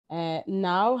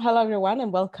Hello everyone,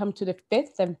 and welcome to the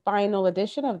fifth and final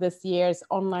edition of this year's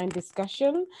online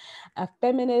discussion, a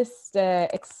feminist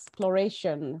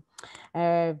exploration.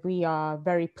 We are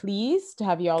very pleased to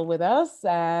have you all with us,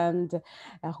 and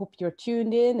I hope you're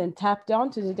tuned in and tapped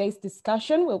on to today's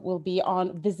discussion, which will be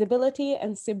on visibility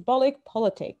and symbolic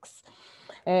politics.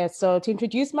 So to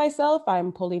introduce myself,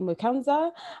 I'm Pauline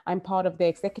Mukanza. I'm part of the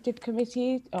executive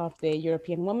committee of the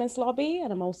European Women's Lobby,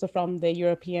 and I'm also from the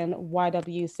European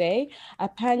YWCA, a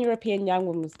pan-European young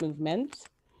women's movement.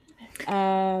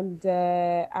 And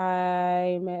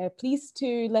I'm pleased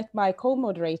to let my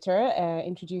co-moderator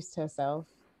introduce herself.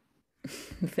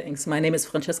 Thanks. My name is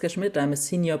Francesca Schmidt. I'm a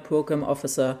senior program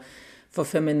officer for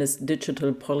feminist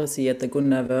digital policy at the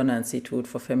Gunda Werner Institute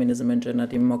for Feminism and Gender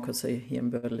Democracy here in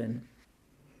Berlin.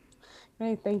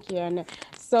 Great, thank you. And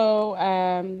so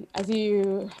as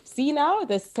you see now,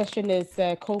 this session is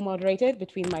co-moderated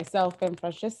between myself and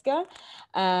Francesca,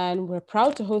 and we're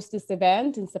proud to host this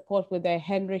event in support with the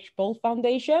Heinrich-Böll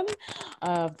Foundation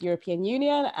of the European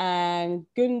Union and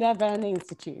Gunda Werner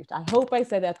Institute. I hope I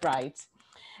said that right.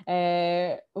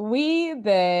 We,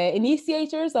 the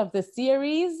initiators of the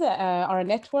series, our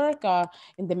network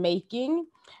in the making.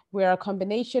 We're a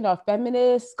combination of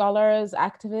feminists, scholars,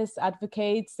 activists,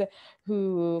 advocates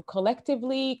who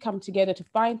collectively come together to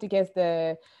fight against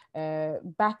the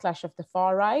backlash of the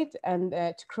far right and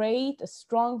to create a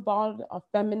strong bond of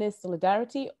feminist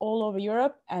solidarity all over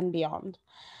Europe and beyond.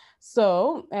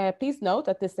 So please note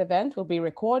that this event will be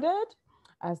recorded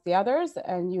as the others,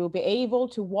 and you'll be able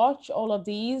to watch all of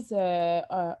these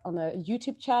on a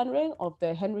YouTube channel of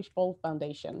the Heinrich-Böll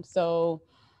Foundation. So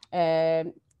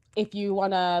if you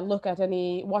want to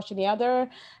watch any other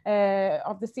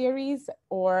of the series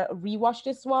or rewatch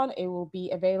this one, it will be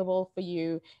available for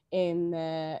you on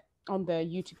the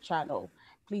YouTube channel.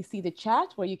 Please see the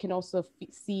chat where you can also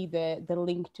see the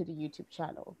link to the YouTube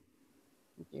channel.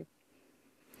 Thank you.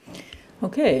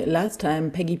 Okay, last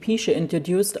time Peggy Piesche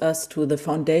introduced us to the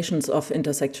foundations of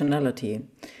intersectionality.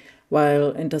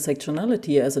 While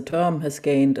intersectionality as a term has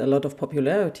gained a lot of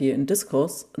popularity in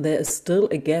discourse, there is still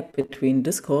a gap between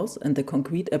discourse and the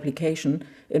concrete application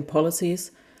in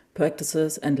policies,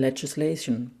 practices, and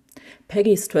legislation.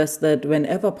 Peggy stressed that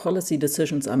whenever policy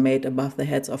decisions are made above the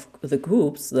heads of the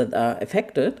groups that are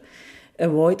affected, a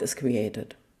void is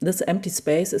created. This empty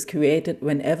space is created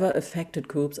whenever affected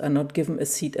groups are not given a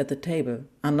seat at the table,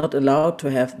 are not allowed to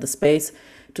have the space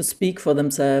to speak for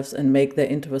themselves and make their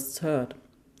interests heard.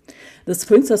 This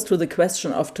brings us to the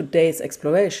question of today's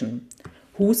exploration.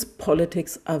 Whose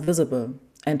politics are visible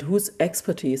and whose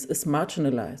expertise is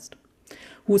marginalized?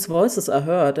 Whose voices are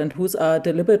heard and whose are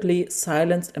deliberately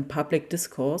silenced in public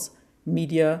discourse,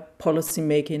 media,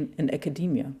 policymaking, and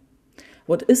academia?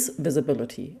 What is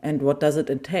visibility and what does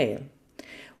it entail?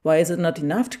 Why is it not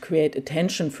enough to create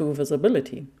attention through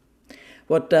visibility?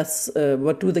 What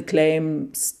do the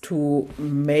claims to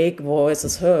make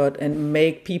voices heard and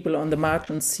make people on the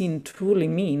margins seen truly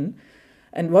mean?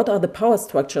 And what are the power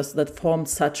structures that form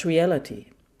such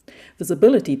reality?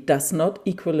 Visibility does not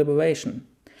equal liberation,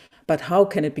 but how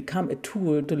can it become a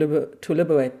tool to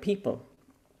liberate people?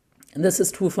 And this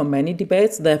is true for many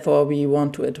debates. Therefore, we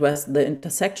want to address the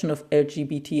intersection of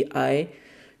LGBTIQA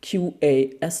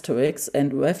asterisks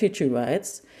and refugee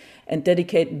rights and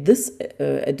dedicate this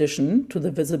edition to the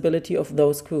visibility of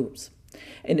those groups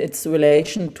in its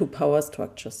relation to power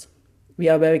structures. We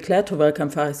are very glad to welcome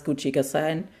Faris Cuchi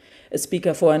Gezahegn, a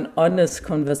speaker for an honest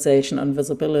conversation on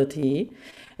visibility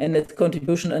and its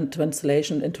contribution and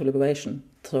translation into liberation.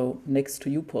 So next to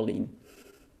you, Pauline.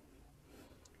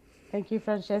 Thank you,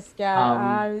 Francesca.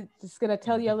 I'm just going to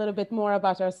tell you a little bit more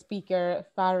about our speaker.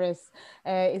 Faris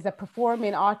is a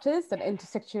performing artist, an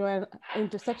intersectional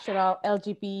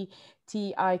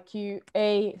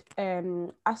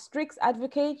LGBTIQA asterisk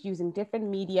advocate using different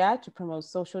media to promote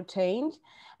social change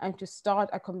and to start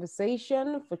a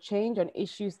conversation for change on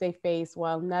issues they face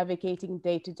while navigating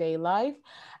day-to-day life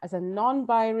as a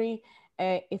non-binary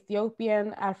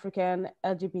Ethiopian African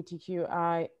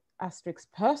LGBTQI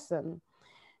asterisk person.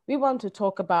 We want to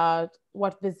talk about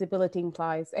what visibility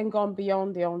implies and gone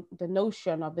beyond the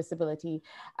notion of visibility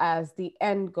as the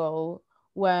end goal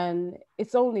when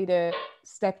it's only the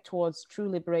step towards true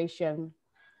liberation.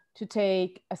 To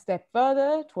take a step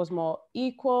further towards more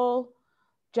equal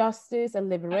justice and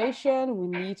liberation, we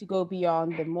need to go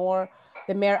beyond the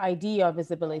mere idea of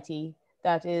visibility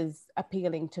that is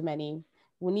appealing to many.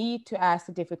 We need to ask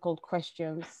the difficult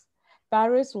questions.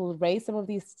 Faris will raise some of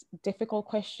these difficult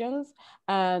questions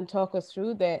and talk us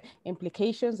through the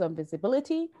implications of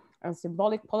visibility and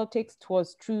symbolic politics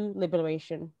towards true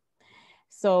liberation.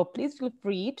 So please feel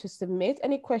free to submit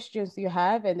any questions you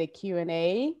have in the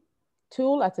Q&A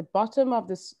tool at the bottom of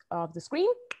the screen.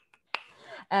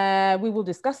 We will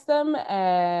discuss them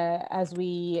as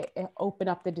we open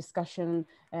up the discussion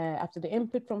after the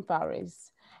input from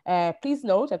Faris. Please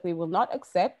note that we will not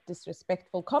accept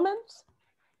disrespectful comments,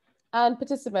 and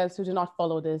participants who do not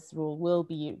follow this rule will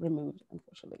be removed,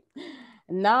 unfortunately.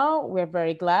 And now we're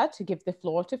very glad to give the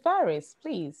floor to Faris,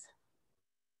 please.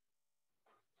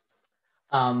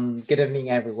 Good evening,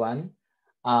 everyone.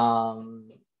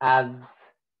 As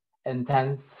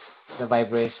intense the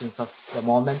vibrations of the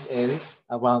moment is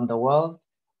around the world,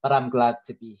 but I'm glad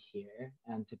to be here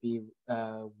and to be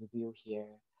with you here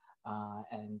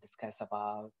and discuss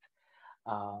about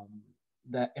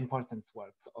the important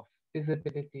work of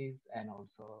visibilities, and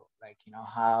also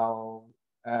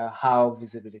how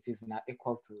visibility is not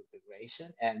equal to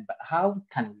liberation, and but how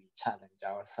can we challenge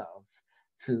ourselves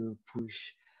to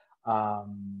push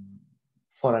um,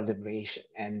 for a liberation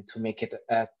and to make it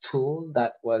a tool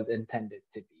that was intended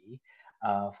to be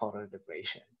for a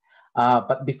liberation.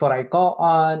 But before I go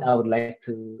on, I would like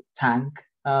to thank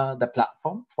the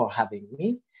platform for having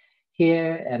me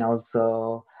here, and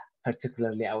also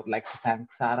particularly I would like to thank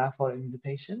Sarah for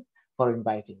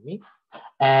inviting me,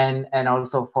 and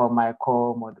also for my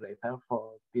co-moderator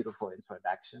for beautiful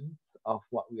introductions of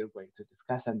what we are going to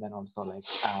discuss, and then also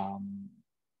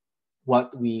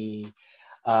what we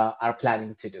are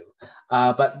planning to do.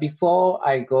 But before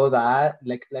I go that,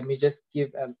 let me just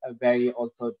give a very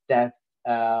also depth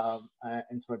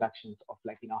introductions of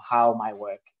how my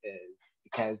work is,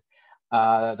 because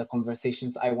the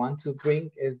conversations I want to bring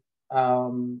is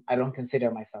I don't consider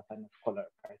myself a scholar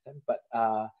person, but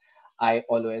I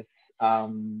always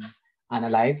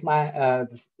analyze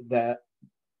the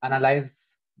analyze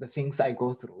the things I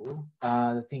go through,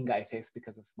 the thing I face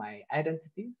because of my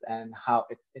identities and how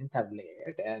it's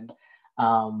interlayered, and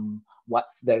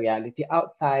what's the reality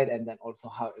outside, and then also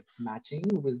how it's matching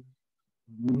with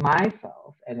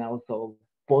myself, and also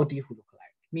body who look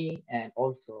like me, and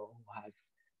also who has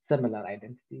similar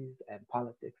identities and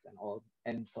politics and all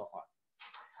and so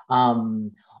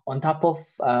on. On top of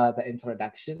the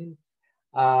introduction,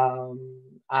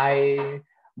 I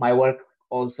my work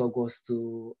also goes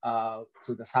to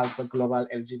the Salzburg Global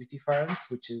LGBT Forums,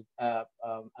 which is a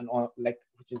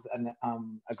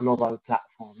global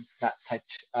platform that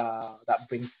that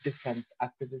brings different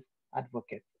activists,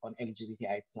 advocates on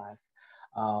LGBTI plus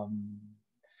um,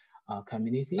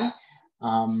 community.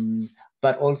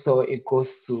 But also it goes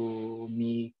to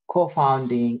me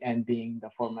co-founding and being the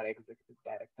former executive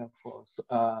director for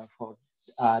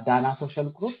Dana Social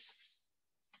Group.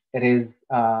 It is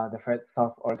the first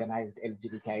self-organized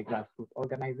LGBTI grassroots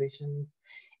organization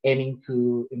aiming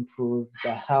to improve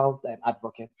the health and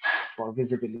advocate for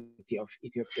visibility of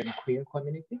Ethiopian queer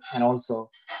community. And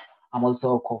also, I'm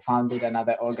also co-founded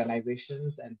another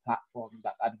organizations and platforms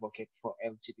that advocate for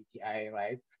LGBTI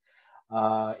rights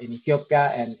in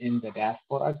Ethiopia and in the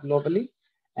diaspora globally,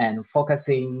 and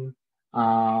focusing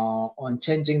on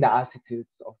changing the attitudes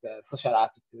of the social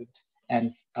attitude,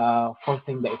 and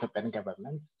forcing the Ethiopian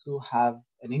government to have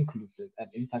an inclusive and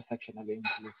intersectionally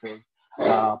inclusive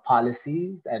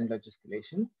policies and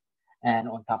legislation, and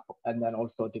and then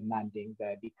also demanding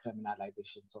the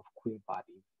decriminalizations of queer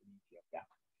bodies in Ethiopia.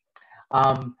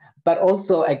 But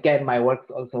also, again, my work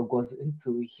also goes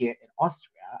into here in Austria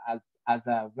as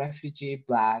a refugee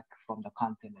Black from the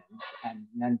continent and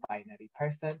non-binary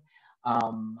person,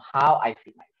 how I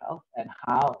see myself and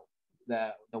how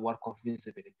the work of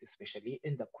visibility, especially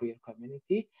in the queer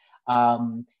community,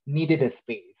 needed a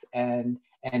space. And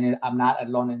I'm not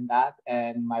alone in that.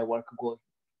 And my work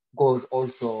goes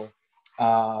also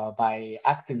by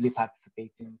actively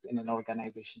participating in an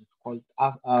organization called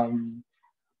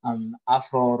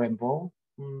Afro Rainbow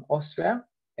Austria.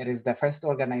 It is the first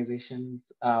organization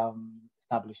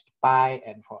established by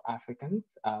and for Africans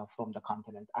from the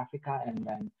continent Africa, and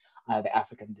then the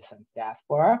African descent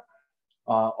diaspora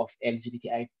of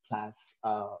LGBTI plus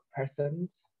persons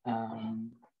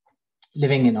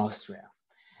living in Austria.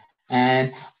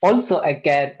 And also,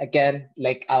 again, the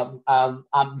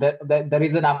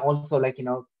reason I'm also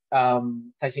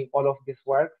touching all of this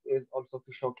work is also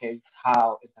to showcase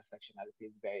how intersectionality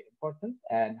is very important,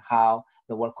 and how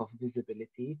the work of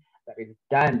visibility that is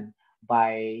done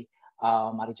by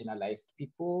marginalized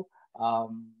people,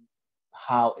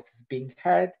 how it's being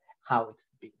heard, how it's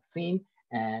being seen,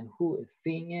 and who is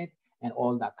seeing it, and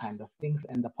all that kind of things,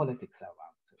 and the politics around.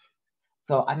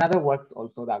 So another work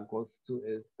also that goes to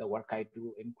is the work I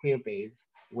do in QueerBase,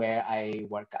 where I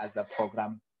work as a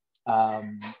program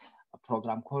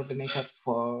coordinator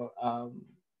for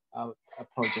a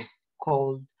project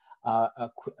called a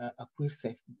queer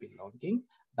safe belonging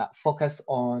that focus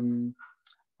on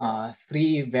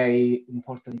three very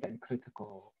important and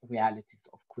critical realities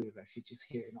of queer refugees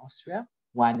here in Austria.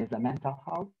 One is the mental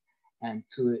health, and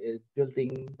two is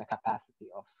building the capacity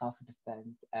of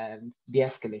self-defense and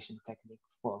de-escalation techniques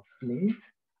for fleeing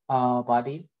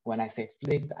body. When I say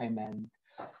fleeing, I meant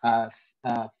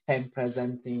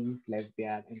femme-presenting,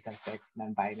 lesbian, intersex,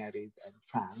 non-binaries, and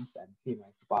trans and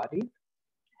female bodies.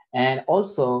 And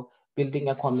also building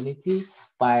a community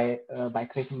by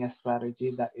creating a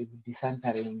strategy that is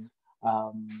decentering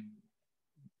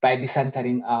by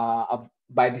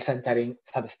decentering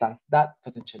substance that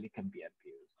potentially can be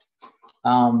abused.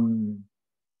 And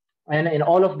in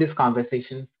all of these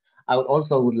conversations, I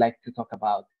would like to talk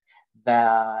about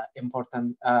the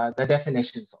important the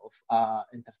definitions of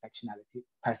intersectionality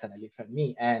personally for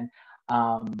me, and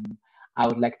I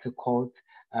would like to quote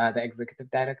the executive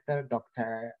director,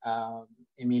 Dr.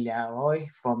 Emilia Roy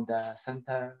from the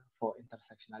Center for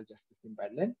Intersectional Justice in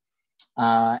Berlin.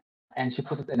 And she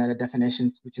put it in a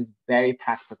definition which is very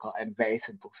practical and very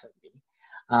simple for me.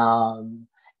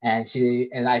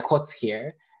 And I quote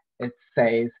here, it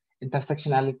says,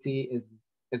 intersectionality is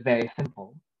very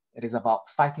simple. It is about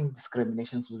fighting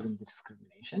discriminations within the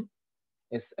discrimination.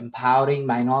 It's empowering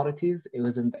minorities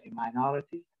within the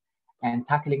minorities and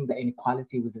tackling the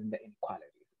inequality within the inequalities.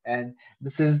 And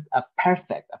this is a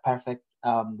perfect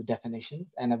definition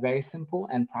and a very simple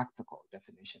and practical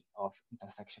definition of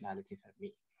intersectionality for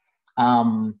me.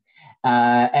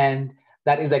 And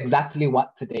that is exactly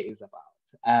what today is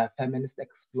about. Feminist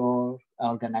Explore,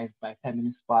 organized by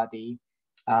Feminist Body,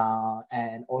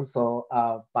 and also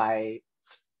by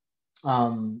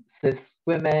cis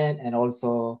women, and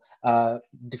also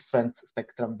different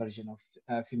spectrum version of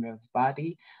female's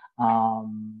body.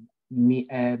 Me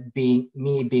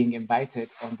being invited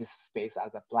on this space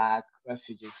as a Black,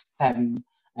 refugee, femme,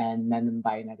 and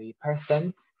non-binary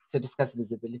person to discuss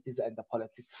visibilities and the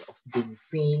politics of being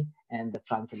seen, and the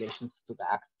translations to the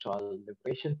actual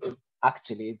liberations is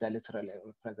actually the literal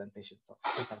representations of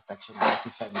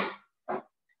intersectionality feminism.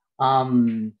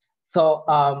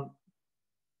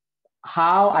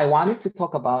 How I wanted to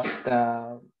talk about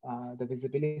the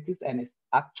visibilities and its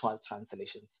actual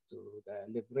translations to the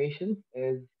liberations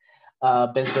is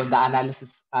based on the analysis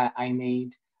I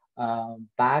made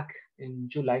back in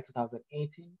July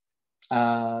 2018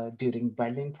 during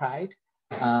Berlin Pride.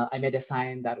 I made a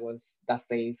sign that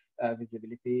says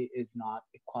visibility is not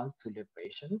equal to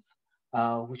liberations,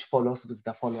 which follows with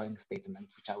the following statement,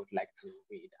 which I would like to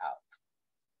read out.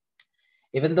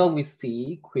 Even though we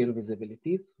see queer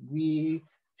visibilities, we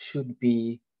should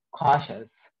be cautious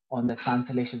on the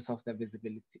translations of the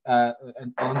visibility,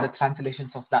 on the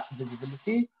translations of that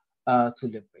visibility to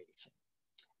liberation,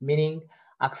 meaning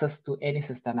access to any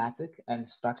systematic and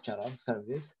structural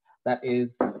service that is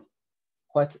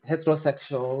what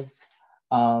heterosexual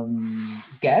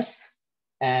get,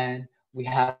 and we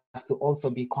have to also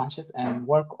be conscious and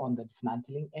work on the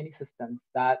dismantling any systems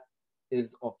that is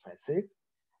oppressive.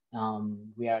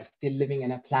 We are still living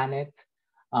in a planet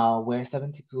where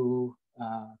 72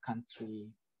 countries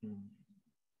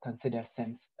consider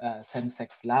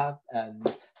same-sex love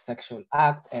and sexual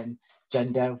act and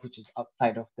gender, which is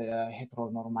outside of the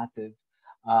heteronormative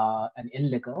and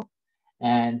illegal,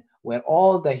 and where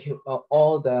all the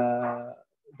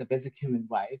basic human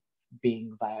rights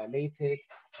being violated,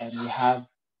 and we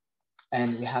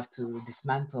have to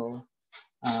dismantle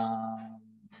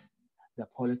the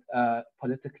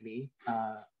politically.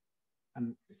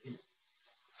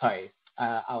 Sorry,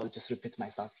 I will just repeat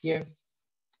myself here.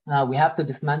 We have to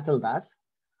dismantle that.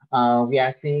 We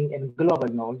are seeing in global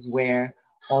norms where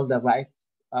all the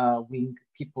right-wing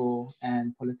people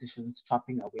and politicians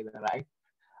chopping away the rights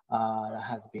that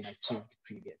has been achieved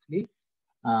previously.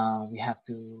 We have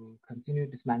to continue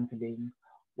dismantling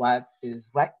what is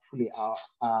rightfully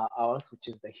ours, which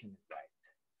is the human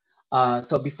right.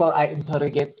 So before I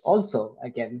interrogate also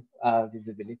again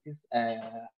visibilities,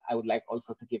 I would like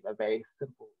also to give a very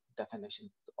simple definition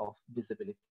of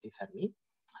visibility for me.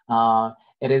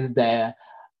 It is the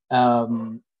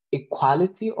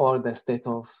equality or the state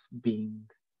of being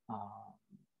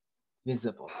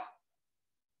visible.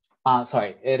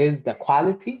 Sorry, it is the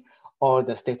quality or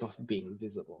the state of being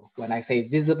visible. When I say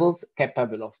visible,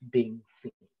 capable of being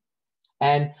seen.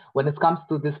 And when it comes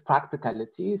to this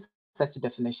practicality, such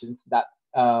definitions that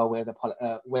where the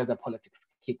politics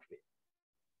kicks in.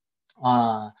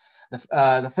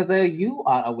 The further you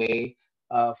are away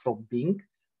from being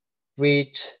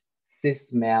rich, cis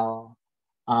male,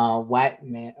 white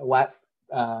man,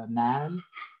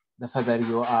 the further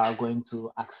you are going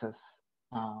to access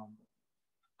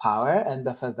power and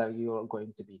the further you're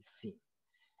going to be seen.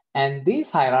 And this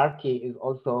hierarchy is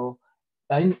also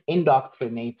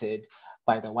indoctrinated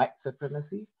by the white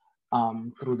supremacy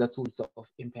through the tools of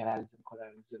imperialism,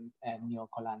 colonialism, and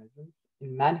neocolonialism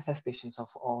in manifestations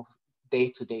of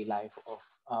day-to-day life of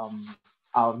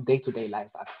our day-to-day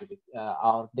life activities,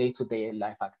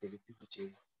 which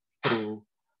is through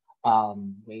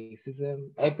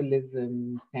racism,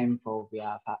 ableism,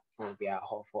 femphobia, fatphobia,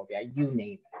 homophobia, you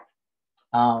name it.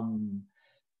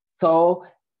 So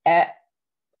as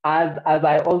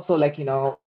I also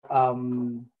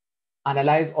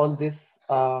analyze all this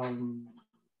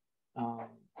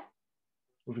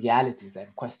realities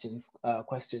and questions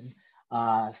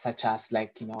such as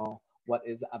what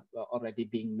is already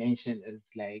being mentioned is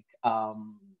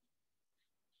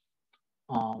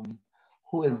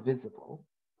who is visible,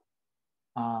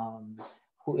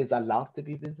 who is allowed to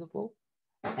be visible,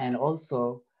 and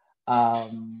also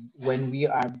when we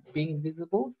are being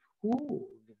visible, who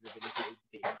visibility is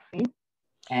being seen.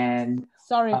 And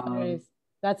sorry, Faris,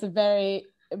 that's a very,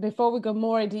 before we go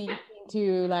more deep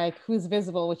into like who's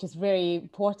visible, which is very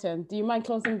important, do you mind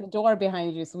closing the door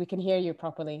behind you so we can hear you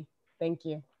properly? Thank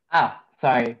you.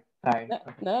 Sorry.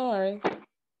 No worries.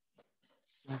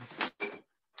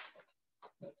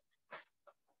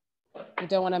 You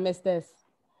don't want to miss this.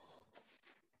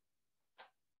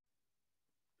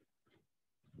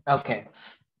 Okay.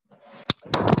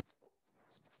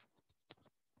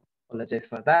 Apologize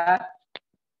for that.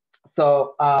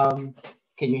 So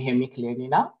can you hear me clearly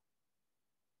now?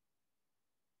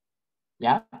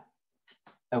 Yeah?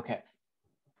 Okay.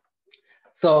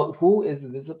 So who is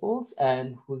visible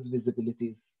and whose visibility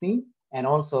is seen, and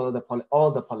also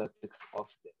all the politics of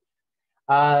this.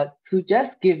 To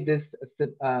just give this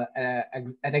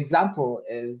an example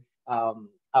is,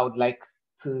 I would like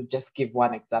to just give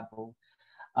one example.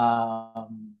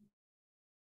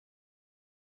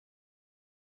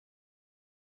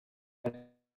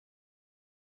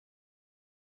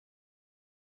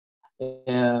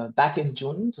 Back in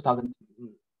June 2000,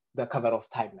 the cover of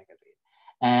Time magazine,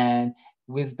 and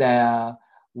with the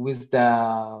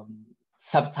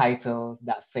subtitle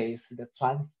that says the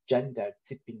transgender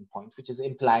tipping point, which is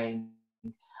implying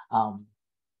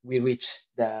we reach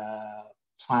the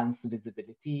trans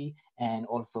visibility and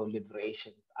also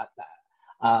liberation at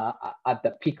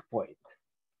the peak point.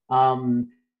 And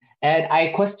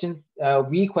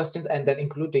we questioned, and then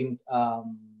including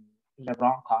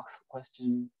LeBron Cox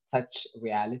questioned such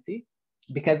reality,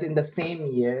 because in the same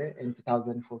year, in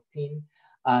 2014,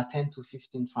 10 to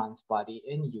 15 trans bodies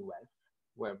in US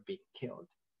were being killed.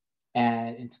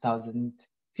 And in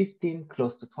 2015,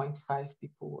 close to 25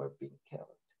 people were being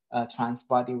killed. Trans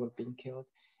bodies were being killed.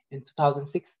 In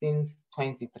 2016,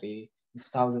 23. In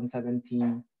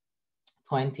 2017,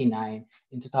 29.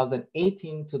 In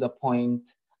 2018, to the point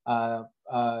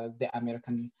the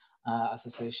American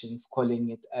associations calling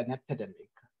it an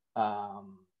epidemic,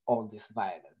 all this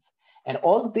violence. And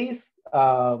all this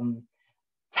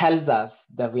tells us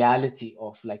the reality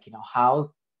of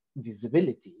how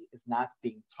visibility is not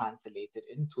being translated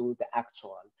into the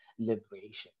actual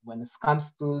liberation. When it comes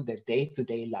to the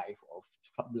day-to-day life of,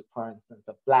 for instance,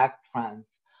 a Black trans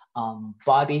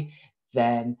body,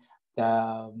 then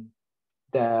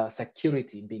the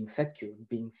security, being secure,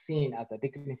 being seen as a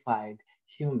dignified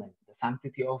human, the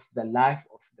sanctity of the life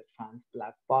of the trans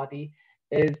Black body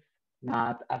is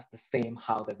not as the same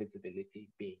how the visibility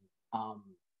being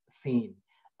seen,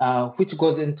 which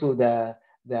goes into the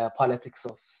politics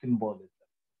of symbolism.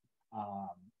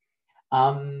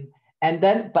 And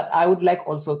then, but I would like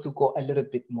also to go a little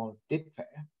bit more deeper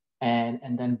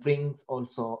and then brings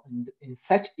also in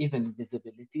such even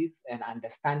visibilities and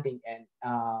understanding and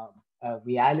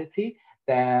reality,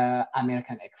 the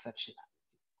American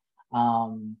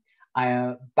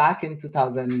exceptionality. Back in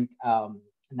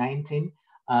 2019,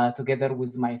 together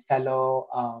with my fellow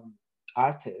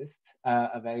artist,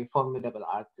 a very formidable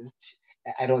artist,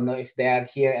 I don't know if they are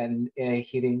here and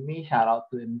hearing me, shout out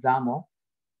to Nzamo.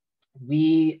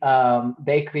 They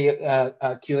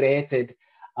curated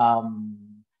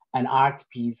an art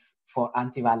piece for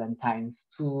Anti-Valentines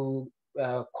to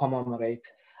commemorate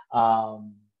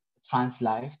trans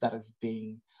life that is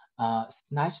being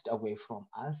snatched away from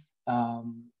us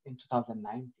in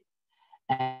 2019.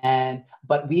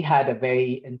 But we had a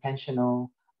very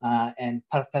intentional and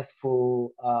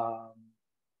purposeful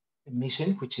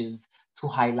mission, which is to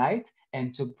highlight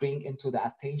and to bring into the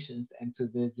attention and to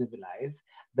visibilize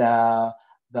the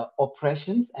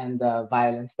oppressions and the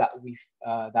violence that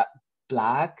that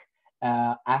Black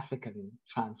African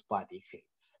trans body face.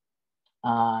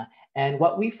 And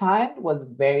what we find was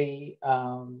very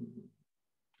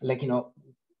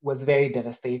was very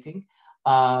devastating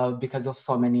because of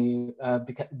so many,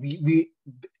 because we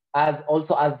as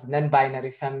also as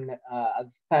non-binary as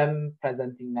femme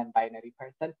presenting non-binary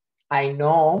person, I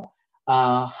know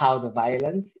how the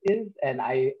violence is, and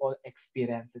I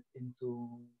experience it into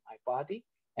my body.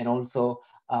 And also,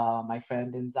 my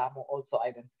friend in Zamo also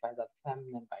identifies as femme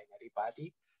non-binary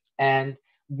body, and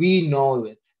we know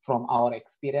it from our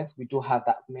experience. We do have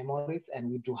that memories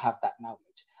and we do have that knowledge.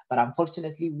 But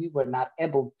unfortunately, we were not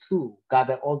able to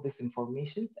gather all this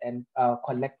information and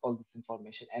collect all this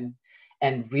information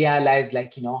and realize,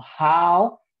 like,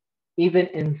 how even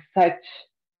in such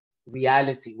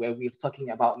reality where we're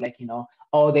talking about, like,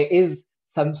 oh, there is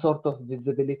some sort of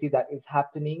visibility that is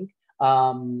happening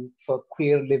for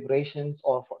queer liberations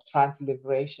or for trans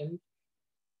liberations,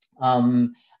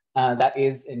 um, that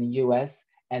is in the US.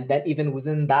 And then even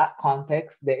within that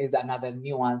context, there is another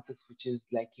nuances, which is,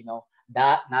 like,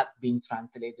 that not being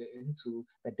translated into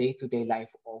the day-to-day life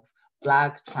of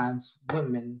Black trans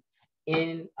women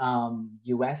in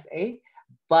USA.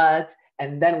 But,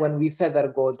 and then when we further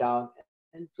go down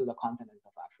into the continent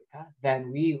of Africa,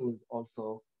 then we would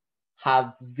also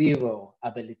have zero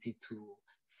ability to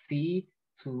see,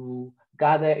 to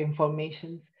gather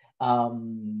information,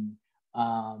 um,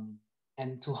 um,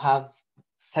 and to have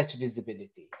such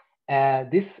visibility.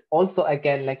 This also,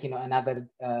 again, like, another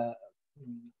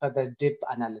further deep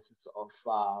analysis of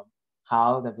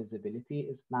how the visibility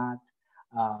is not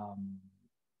um,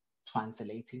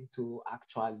 translating to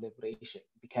actual liberation.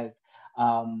 Because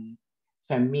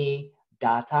for me,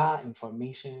 data,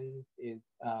 information is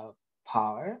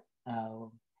power.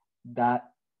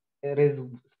 That it is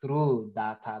through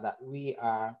data that we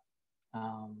are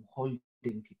holding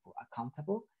people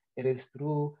accountable. It is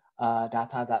through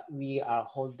data that we are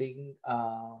holding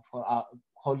for our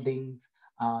holding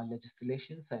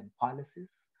legislations and policies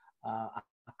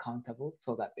accountable,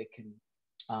 so that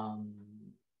um,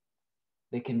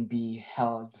 they can be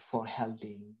held for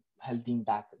holding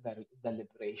back the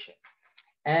liberation.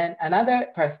 And another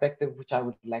perspective which I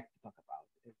would like to talk about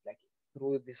is, like,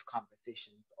 through these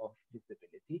conversations of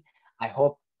visibility. I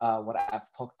hope what I've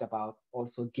talked about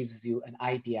also gives you an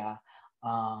idea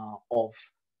of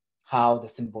how the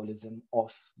symbolism of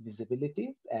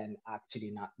visibility and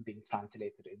actually not being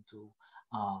translated into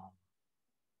um,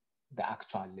 the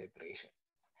actual liberation.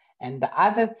 And the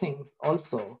other things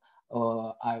also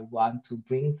I want to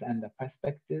bring and the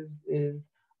perspective is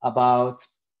about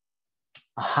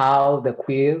how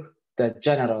the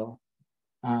general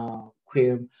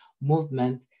queer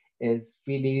movement is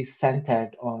really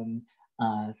centered on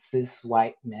cis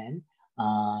white men.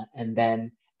 And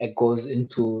then it goes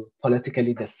into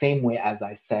politically the same way as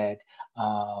I said,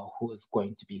 who is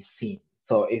going to be seen.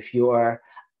 So if you are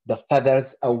the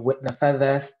furthest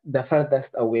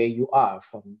away you are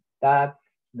from that,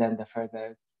 then the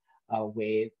furthest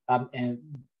away and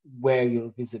where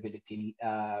your visibility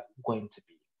going to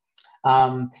be.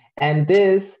 And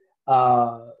this,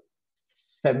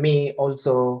 for me,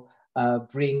 also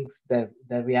brings the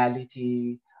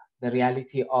reality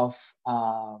of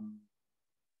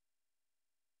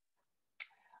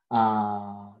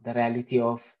the reality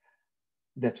of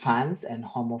the trans and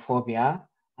homophobia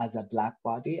as a Black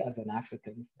body, as an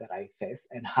African that I face,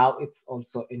 and how it's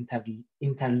also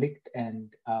interlinked and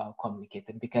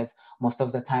communicated. Because most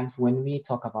of the times when we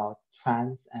talk about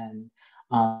trans and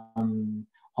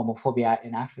homophobia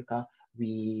in Africa,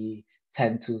 we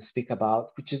tend to speak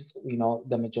about, which is,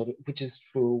 the majority, which is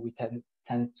true. We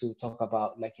tend to talk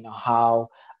about, like, how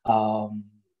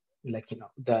like,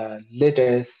 the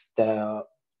leaders, the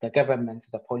governments,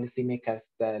 the policymakers,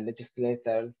 the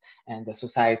legislators, and the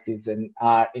societies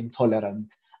are intolerant,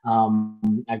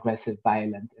 aggressive,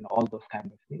 violent, and all those kind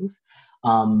of things.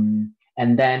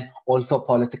 And then also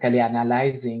politically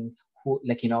analyzing who,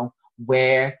 like,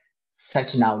 where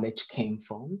such knowledge came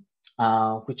from,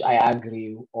 which I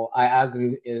agree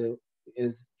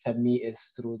is for me is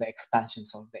through the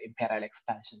expansions of the imperial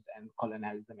expansions and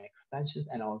colonialism expansions,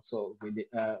 and also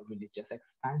religious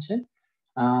expansion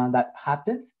that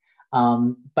happens.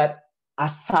 But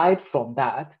aside from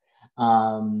that,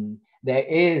 there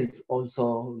is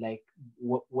also, like,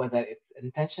 whether it's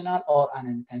intentional or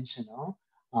unintentional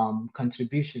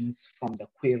contributions from the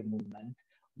queer movement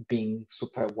being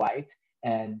super white,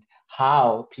 and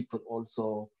how people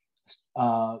also,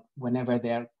 whenever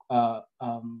they're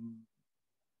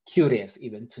curious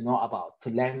even to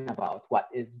learn about what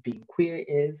is being queer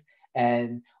is,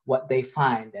 and what they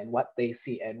find and what they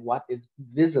see and what is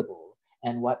visible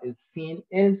and what is seen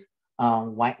is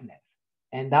whiteness.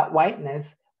 And that whiteness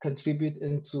contributes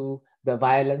into the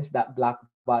violence that Black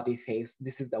body face.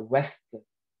 This is a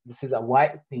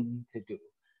white thing to do.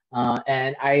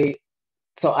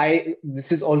 This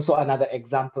is also another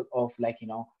example of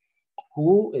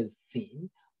who is seen,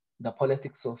 the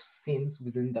politics of scenes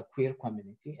within the queer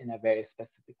community in a very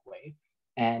specific way,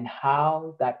 and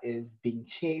how that is being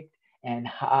shaped, and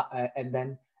how and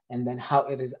then how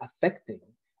it is affecting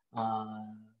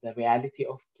the reality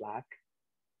of Black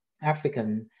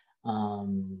African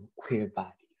queer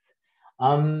bodies.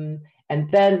 And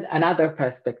then another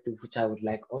perspective which I would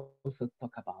like also to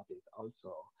talk about is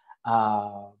also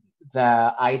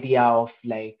the idea of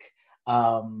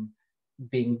um,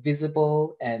 being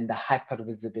visible and the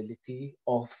hypervisibility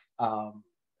of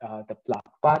the Black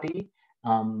body,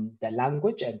 the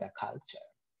language and the culture.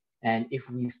 And if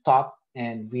we stop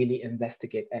and really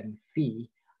investigate and see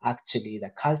actually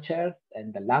the culture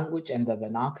and the language and the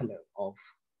vernacular of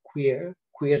queerness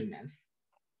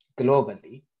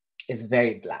globally is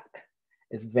very Black,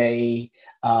 is very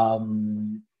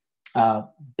um,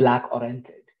 Black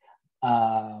oriented.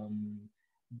 Um,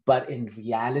 but in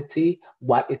reality,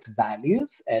 what it values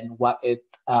and what it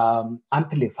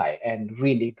amplify and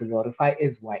really glorify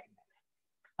is whiteness.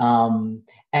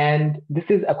 And this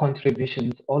is a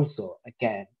contribution also,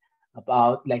 again,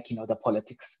 about the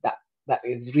politics that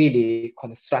is really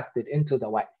constructed into the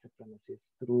white supremacists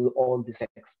through all these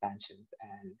expansions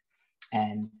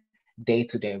and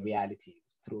day-to-day realities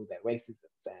through the racism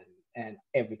and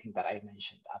everything that I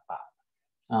mentioned about.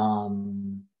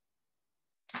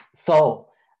 So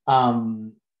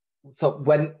um,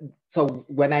 when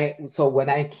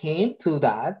I came to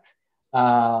that,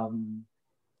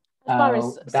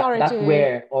 Faris, that's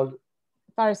where all.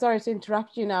 Faris, sorry to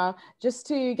interrupt you now. Just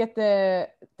to get the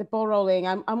ball rolling,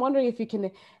 I'm wondering if you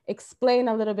can explain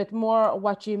a little bit more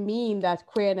what you mean that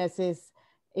queerness is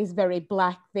very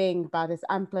Black thing, but is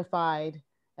amplified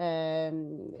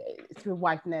through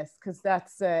whiteness, because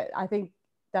that's I think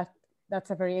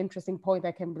that's a very interesting point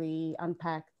that can be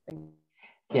unpacked.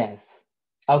 Yes.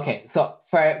 Okay. So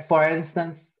for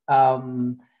instance,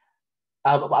 I'm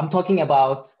talking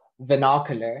about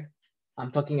vernacular.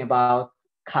 I'm talking about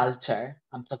culture.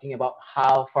 I'm talking about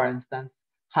how, for instance,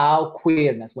 how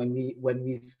queerness. When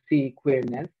we see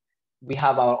queerness, we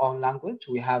have our own language.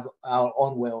 We have our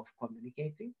own way of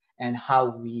communicating, and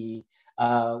how we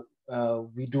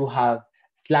do have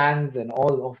slangs and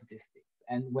all of these things.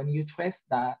 And when you trace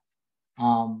that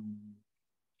um,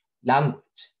 language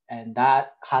and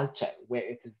that culture, where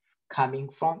it is coming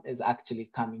from, is actually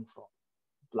coming from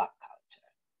Black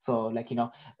culture. So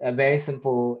a very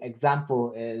simple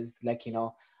example is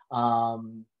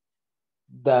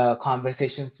the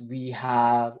conversations we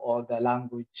have, or the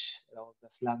language, the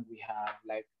slang we have,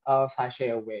 like, oh, sashay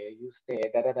away, you stay,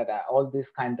 da da da da, all these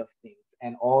kind of things,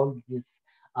 and all this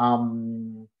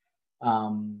um,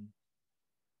 um,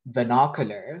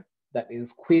 vernacular that is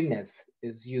queerness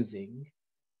is using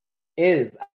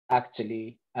is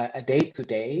actually um, a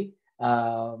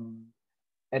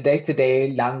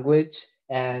day-to-day language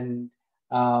and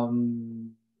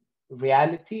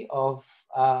reality of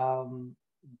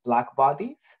Black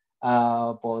bodies,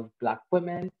 both Black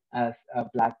women, as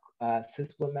Black cis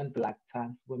women, Black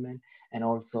trans women, and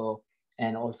also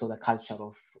the culture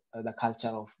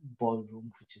of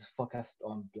ballroom, which is focused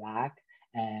on Black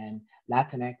and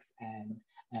Latinx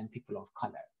and people of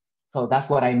color. So that's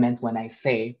what I meant when I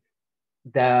say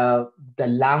the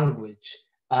language,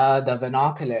 the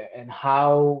vernacular, and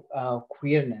how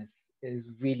queerness is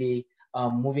really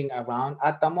moving around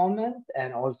at the moment,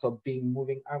 and also being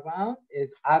moving around, is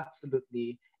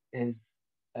absolutely is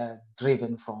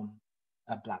driven from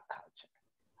a Black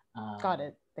culture. Got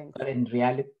it. Thanks. But in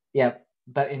reality, yeah.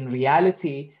 But in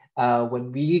reality,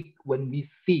 when we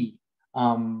see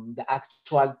the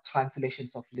actual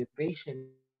translations of liberation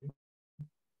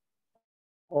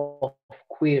of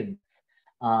queerness,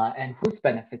 and who's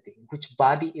benefiting, which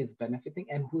body is benefiting,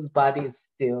 and whose body is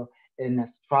still in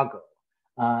a struggle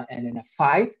and in a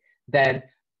fight, then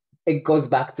it goes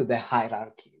back to the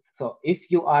hierarchies. So if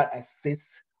you are a cis,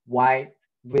 white,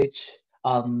 rich,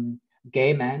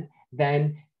 gay man,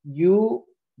 then you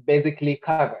basically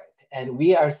covered. And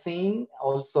we are seeing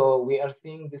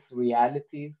these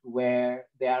realities where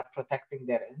they are protecting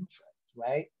their interests,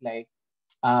 right? Like,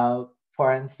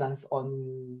 for instance,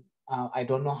 on I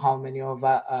don't know how many of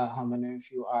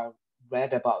you are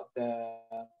read about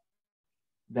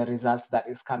the results that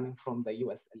is coming from the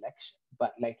U.S. election,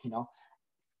 but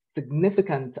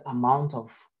significant amount of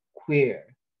queer,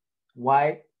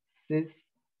 white, cis,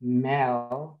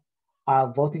 male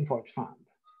are voting for Trump,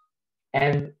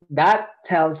 and that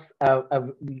tells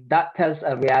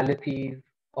a reality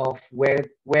of where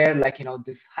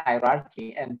this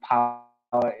hierarchy and power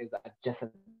is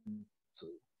adjacent to,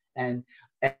 and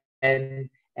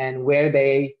and where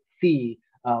they see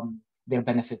their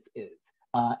benefits is,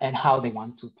 and how they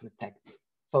want to protect it.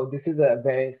 So this is a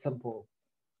very simple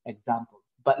example,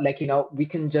 but like, we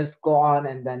can just go on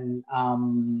and then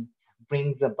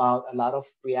brings about a lot of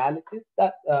realities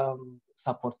that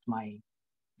supports my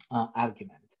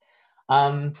argument.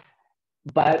 Um,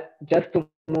 but just to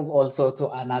move also to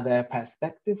another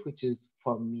perspective, which is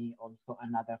for me also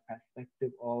another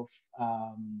perspective of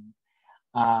uh,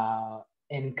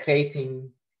 in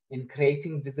creating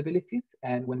visibilities.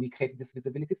 And when we create these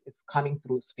visibilities, it's coming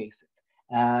through spaces,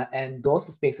 and those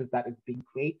spaces that is being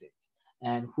created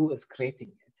and who is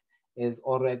creating it is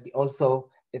already also,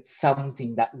 it's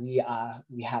something that we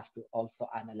have to also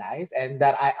analyze, and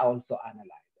that I also analyze.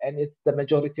 And it's the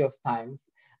majority of times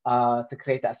to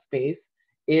create a space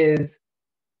is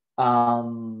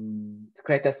to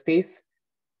create a space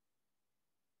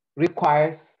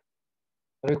requires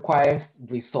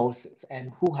resources,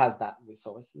 and who has that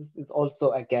resources is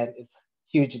also, again, it's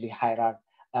hugely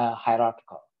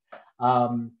hierarchical.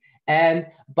 Um, and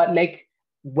but like,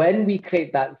 when we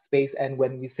create that space, and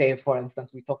when we say, for instance,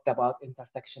 we talked about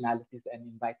intersectionalities and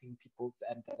inviting peoples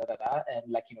and and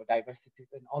like, diversities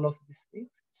and all of these things,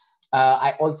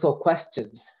 I also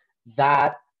questioned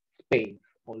that space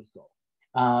also.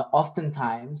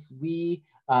 Oftentimes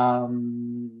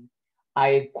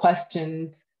I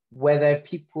questioned whether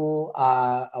people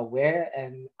are aware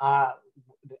and are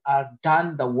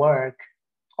done the work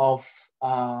of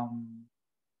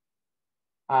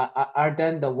are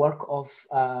done the work of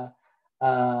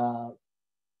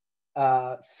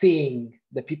uh, seeing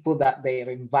the people that they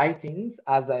are inviting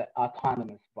as an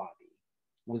autonomous body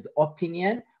with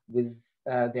opinion, with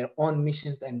their own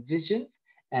missions and visions,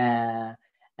 uh,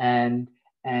 and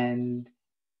and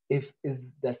if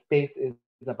the space is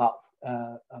about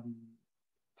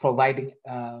providing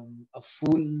a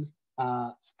full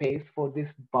space for these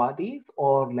bodies,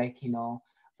 or like, to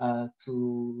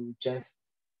just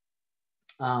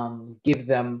give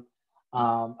them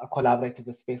a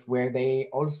collaborative space where they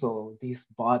also, these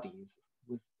bodies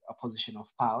with a position of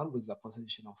power, with a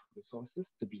position of resources,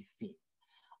 to be seen.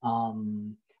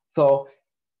 So,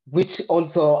 which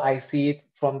also I see it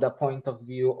from the point of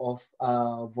view of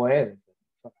voyeurism.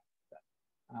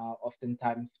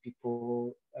 Oftentimes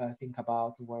people think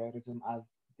about voyeurism as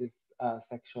this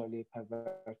sexually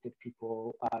perverted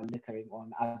people littering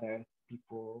on other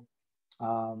people,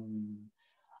 um,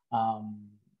 um,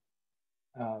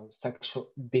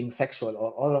 being sexual,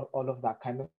 or all of that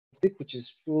kind of thing, which is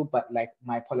true. But like,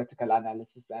 my political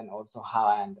analysis and also how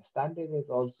I understand it is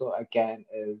also, again,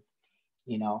 is,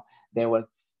 there was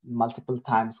multiple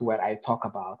times where I talk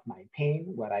about my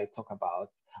pain, where I talk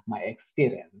about my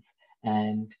experience,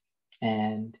 and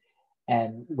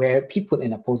and where people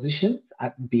in a position,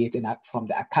 be it from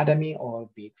the academy, or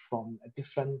be it from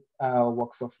different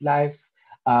walks of life,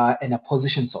 in a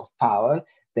positions of power,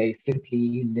 they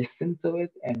simply listen to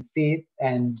it and see it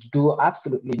and do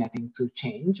absolutely nothing to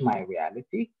change my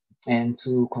reality and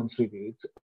to contribute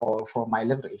or for my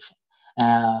liberation,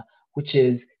 which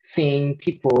is seeing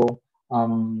people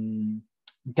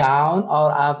down,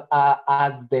 or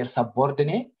as their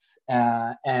subordinates,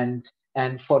 and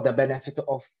for the benefit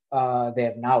of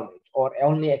their knowledge, or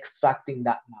only extracting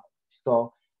that knowledge.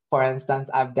 So, for instance,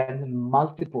 I've done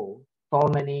so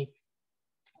many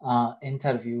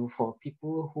interview for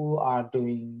people who are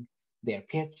doing their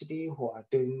PhD, who are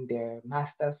doing their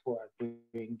masters, who are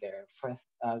doing their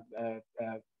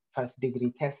first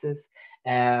degree thesis,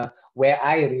 where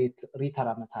I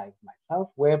re-traumatize myself,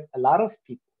 where a lot of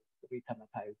people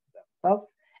re-traumatize themselves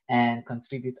and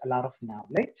contribute a lot of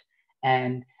knowledge,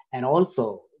 and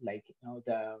also, like,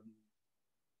 the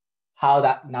how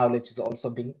that knowledge is also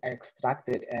being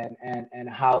extracted, and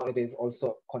how it is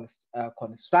also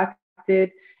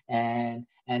constructed, and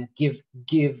give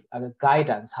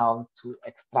guidance how to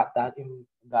extract that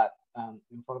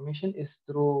information, is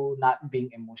through not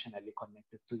being emotionally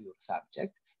connected to your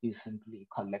subject. You simply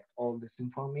collect all this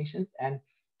information, and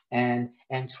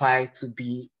try to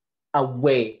be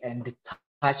away and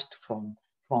detached from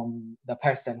the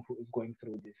person who is going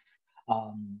through this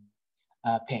um,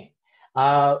 pain.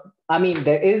 Uh, I mean,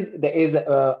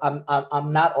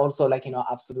 I'm not also, like,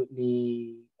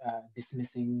 absolutely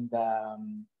dismissing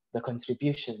the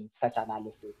contribution such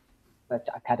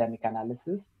academic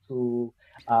analysis to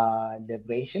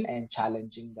liberation and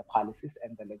challenging the policies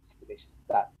and the legislation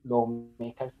that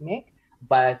lawmakers make.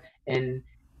 But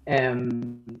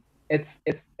it's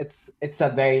a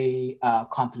very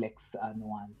complex,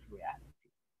 nuanced reality.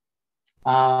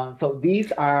 So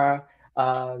these are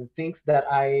things that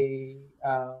I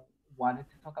wanted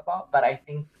to talk about, but I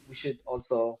think we should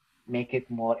also make it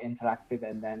more interactive,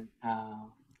 and then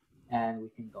and we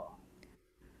can go on.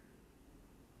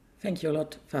 Thank you a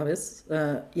lot, Faris.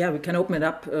 Yeah, we can open it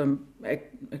up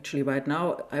actually right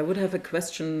now. I would have a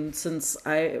question since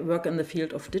I work in the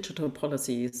field of digital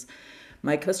policies.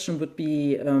 My question would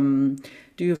be,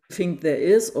 do you think there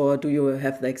is, or do you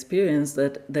have the experience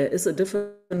that there is a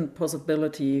different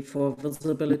possibility for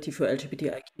visibility for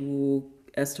LGBTIQ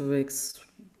asterisks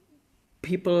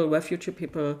people, refugee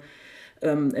people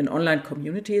in online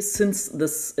communities, since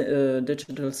this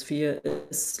digital sphere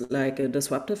is like a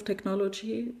disruptive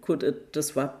technology? Could it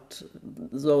disrupt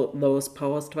those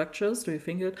power structures, do you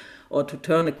think it? Or to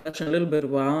turn the question a little bit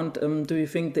around, do you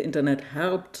think the internet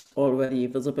helped already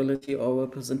visibility or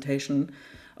representation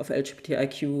of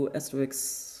LGBTIQ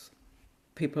asterisks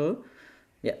people?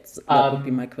 Yes, that would be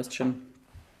my question.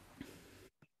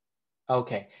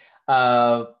 Okay.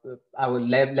 I will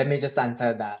let me just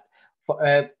answer that.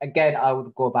 Again, I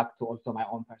would go back to also my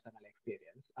own personal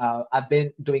experience. I've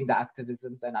been doing the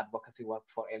activism and advocacy work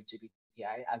for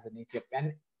LGBTI as an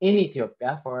Ethiopian in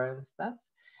Ethiopia, for instance.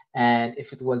 And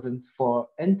if it wasn't for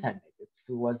internet, if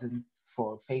it wasn't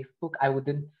for Facebook, I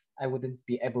wouldn't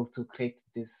be able to create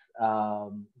this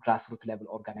grassroots level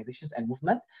organizations and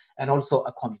movement, and also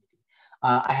a community.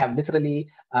 I have literally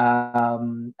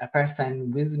a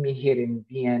person with me here in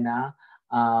Vienna,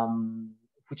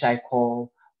 which I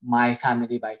call my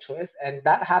family by choice, and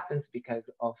that happens because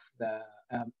of the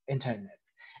internet.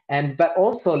 And but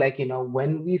also, like,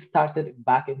 when we started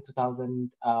back in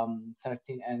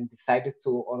 2013 and decided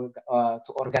to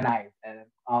organize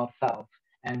ourselves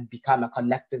and become a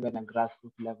collective and a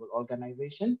grassroots level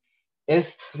organization, is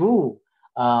through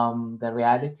the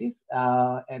realities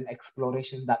and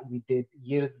exploration that we did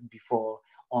years before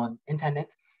on internet,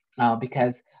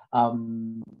 because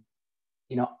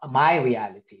my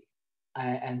reality,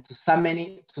 and to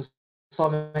so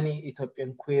many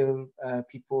Ethiopian queer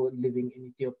people living in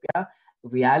Ethiopia,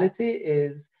 reality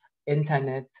is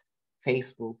internet,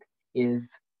 Facebook is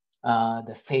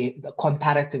the safe,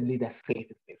 comparatively the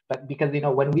safest space. But because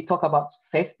when we talk about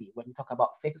safety, when we talk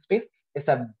about safe space, it's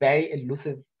a very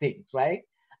elusive thing, right?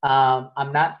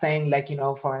 I'm not saying, like,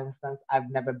 for instance, I've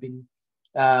never been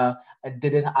it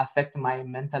didn't affect my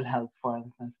mental health. For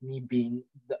instance,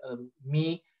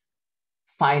 me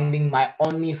finding my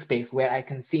only space where I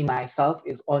can see myself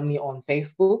is only on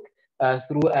Facebook,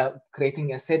 through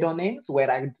creating a pseudonym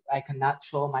where I cannot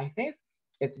show my face.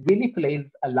 It really plays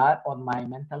a lot on my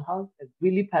mental health. It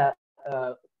really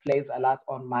plays a lot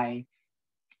on my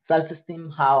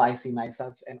self-esteem, how I see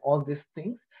myself, and all these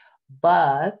things.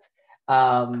 But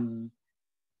um,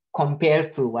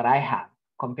 compared to what I have,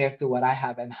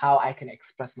 and how I can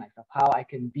express myself, how I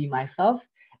can be myself,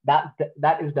 that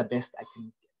is the best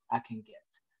I can get.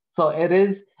 So it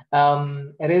is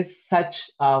such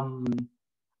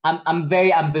I'm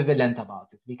very ambivalent about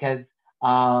it, because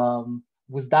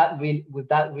with that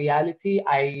reality,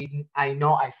 I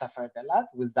know I suffered a lot.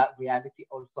 With that reality,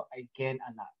 also I gain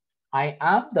a lot. I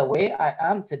am the way I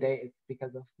am today is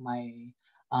because of my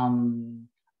um,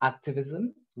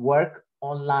 activism work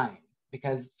online,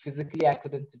 because physically I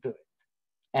couldn't do it.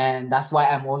 And that's why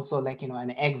I'm also, like,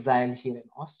 an exile here in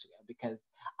Austria, because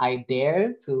I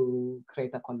dare to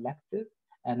create a collective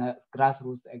and a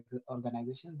grassroots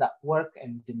organization that work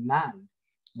and demand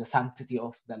the sanctity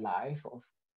of the life of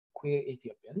queer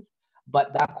Ethiopians.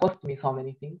 But that cost me so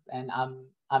many things, and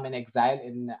I'm in exile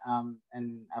in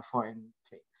a foreign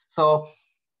place. So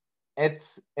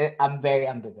I'm very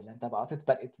ambivalent about it,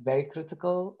 but it's very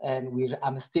critical. And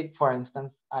I'm still, for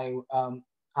instance,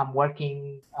 I'm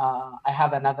working. I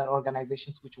have another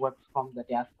organization which works from the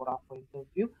diaspora point of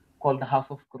view, called the House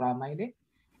of Kuramaile,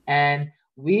 and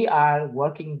we are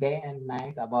working day and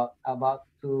night about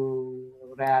to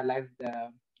realize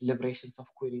the liberations of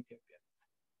queer Ethiopia.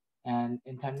 And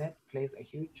internet plays a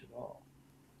huge role.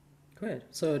 Great.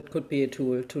 So it could be a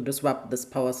tool to disrupt this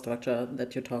power structure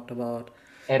that you talked about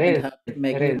It and is. help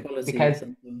make It new is because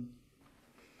policies. And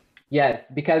yes,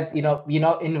 because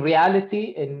in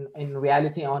reality,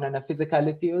 on a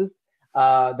physicality,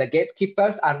 the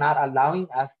gatekeepers are not allowing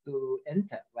us to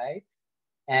enter, right?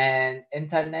 And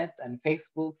internet and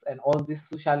Facebook and all these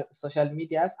social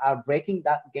medias are breaking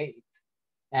that gate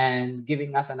and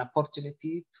giving us an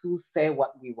opportunity to say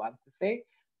what we want to say,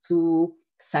 to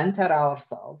center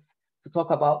ourselves, to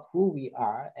talk about who we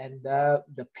are and the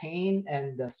pain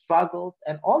and the struggles,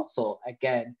 and also,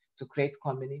 again, to create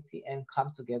community and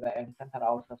come together and center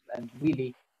ourselves and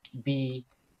really be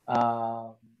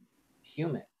um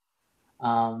human.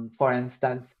 For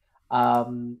instance,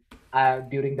 um,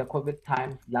 during the COVID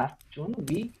times last June,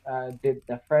 we did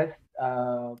the first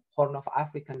Horn of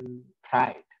African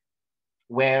Pride.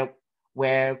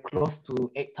 where close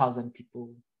to 8,000 people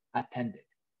attended.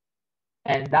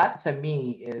 And that for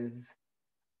me is,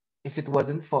 if it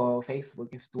wasn't for Facebook,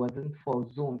 if it wasn't for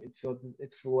Zoom, if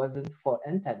it wasn't for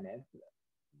internet,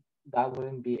 that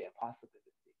wouldn't be a possibility.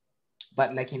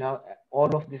 But like,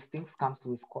 all of these things comes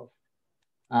with cost.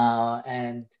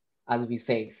 And as we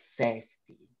say, safety.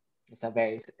 It's a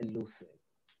very elusive.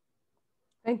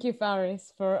 Thank you,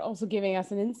 Faris, for also giving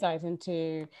us an insight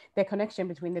into the connection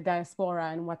between the diaspora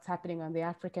and what's happening on the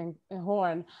African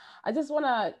Horn. I just want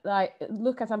to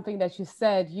look at something that you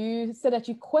said. You said that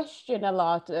you question a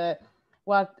lot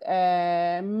what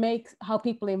makes how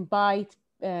people invite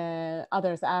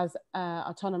others as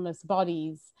autonomous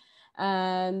bodies,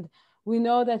 and we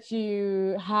know that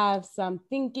you have some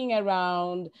thinking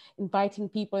around inviting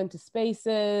people into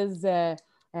spaces.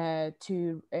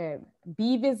 To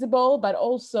be visible, but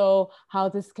also how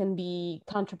this can be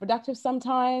counterproductive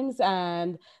sometimes,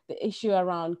 and the issue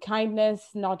around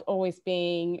kindness not always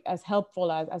being as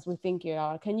helpful as we think you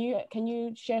are. Can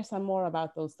you share some more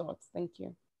about those thoughts? Thank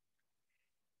you.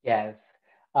 Yes,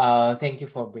 thank you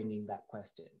for bringing that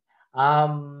question.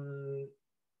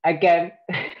 Again,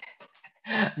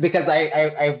 because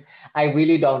I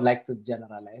really don't like to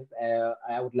generalize.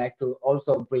 I would like to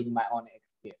also bring my own experience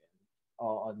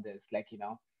on this. Like,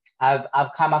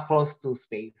 I've come across two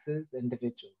spaces,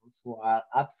 individuals who are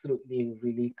absolutely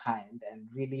really kind and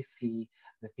really see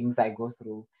the things I go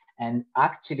through, and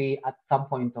actually at some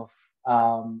point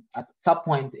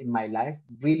in my life,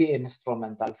 really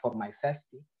instrumental for my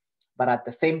safety. But at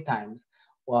the same time,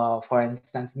 for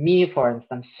instance,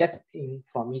 shifting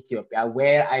from Ethiopia,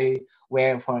 where,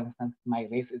 for instance, my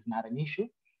race is not an issue,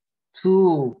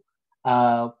 to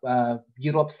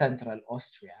Europe, Central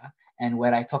Austria, and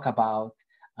where I talk about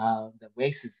the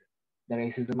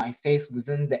racism I face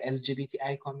within the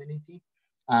LGBTI community,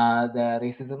 the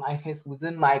racism I face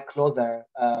within my closer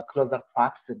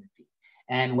proximity.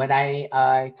 And when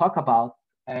I talk about,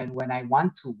 and when I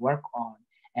want to work on,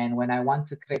 and when I want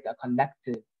to create a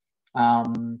collective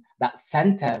that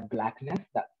center Blackness,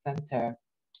 that center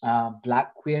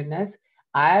Black queerness,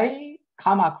 I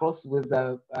come across with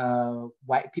the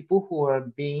white people who are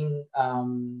being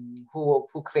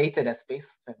who created a space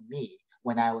for me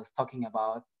when I was talking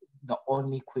about the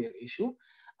only queer issue,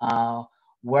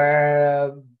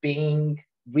 were being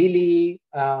really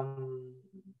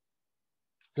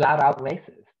flat out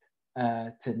racist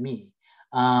to me.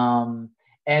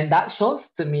 And that shows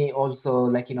to me also,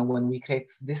 like, when we create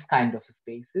this kind of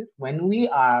spaces, when we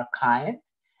are kind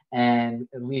and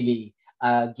really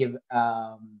give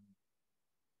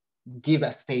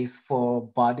a space for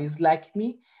bodies like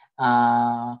me,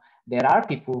 there are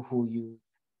people who use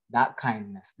that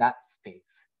kindness, that space,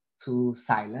 to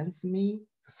silence me,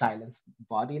 to silence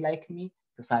body like me,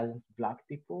 to silence Black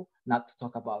people, not to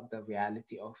talk about the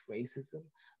reality of racism,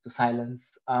 to silence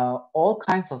all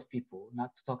kinds of people,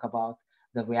 not to talk about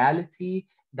the reality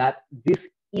that these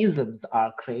isms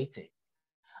are creating.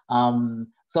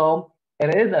 So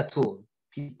it is a tool.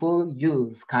 People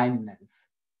use kindness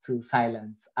to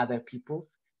silence other people,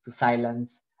 to silence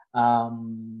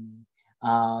the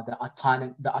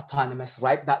autonomous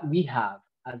right that we have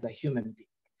as a human being.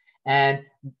 And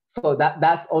so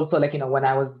that's also, like, when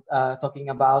I was talking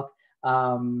about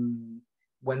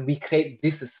when we create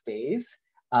this space,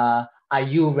 are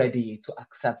you ready to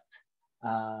accept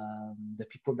the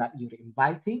people that you're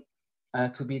inviting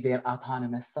to be their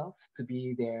autonomous self, to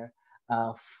be their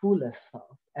fullest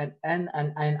self, and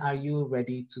are you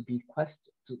ready to be questioned,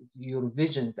 to your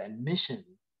visions and missions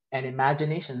and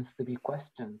imaginations to be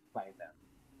questioned by them?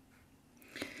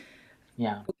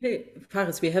 Yeah. Okay,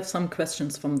 Faris, we have some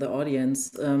questions from the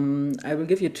audience. I will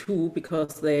give you two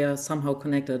because they are somehow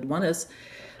connected. One is,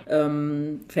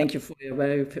 thank you for your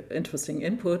very interesting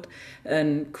input.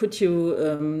 And could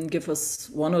you give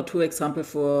us one or two examples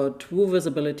for true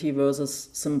visibility versus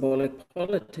symbolic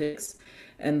politics?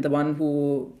 And the one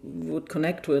who would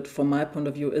connect to it, from my point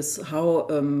of view, is how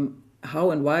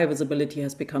and why visibility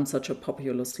has become such a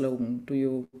popular slogan.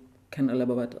 Can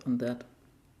elaborate on that?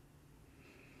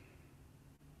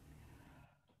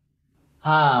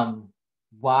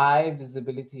 Why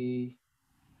visibility?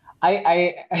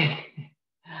 I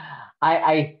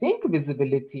I think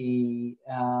visibility,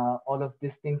 all of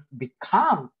these things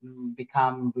become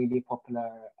really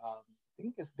popular. I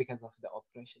think it's because of the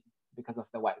oppression, because of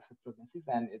the white supremacies,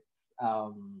 and it's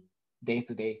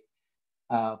day-to-day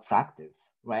practice,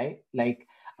 right? Like,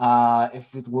 if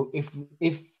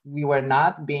we were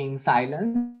not being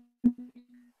silenced,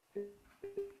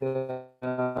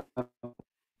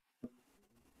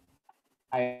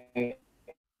 I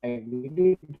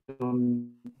really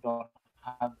don't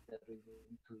have the resilience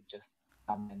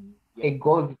it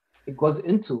goes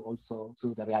into also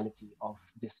to the reality of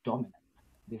this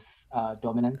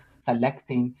dominance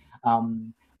selecting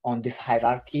on this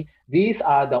hierarchy. These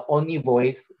are the only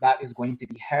voice that is going to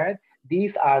be heard.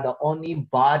 These are the only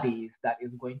bodies that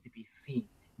is going to be seen.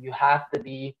 You have to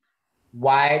be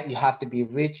white, you have to be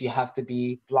rich, you have to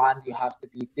be blonde, you have to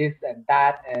be this and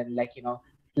that, and like,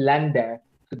 slender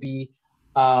to be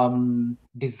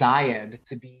desired,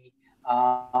 to be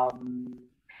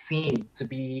seen,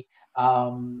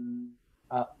 um,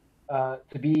 uh,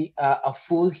 to be a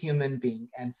full human being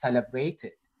and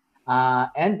celebrated.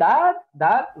 And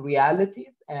that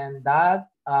realities and that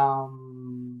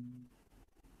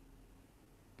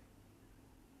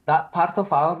part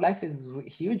of our life is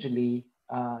hugely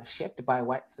shaped by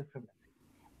white supremacy.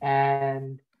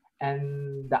 And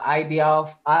the idea of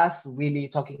us really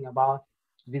talking about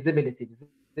visibility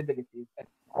and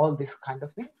all this kind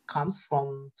of thing comes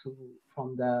from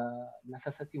the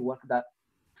necessity work that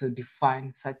to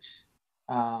define such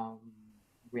um,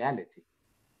 reality.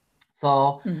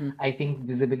 So I think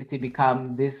visibility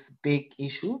become this big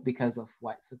issue because of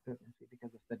white supremacy,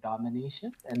 because of the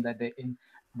dominations and the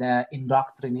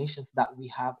indoctrinations that we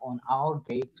have on our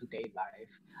day-to-day life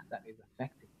that is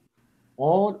affecting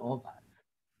all of us.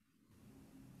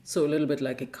 So a little bit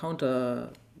like a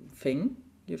counter thing,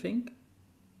 you think?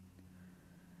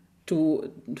 For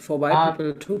white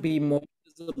people to be more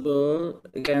visible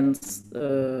against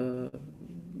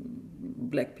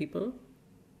black people?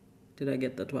 Did I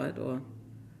get that right? Or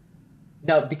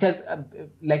no, because and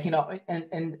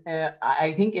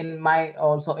I think in my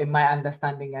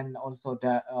understanding and also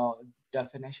the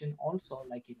definition also,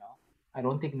 I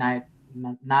don't think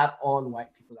not all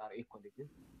white people are equally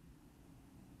visible.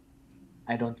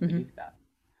 I don't believe that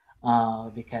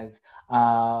because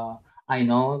I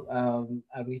know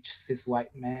a rich cis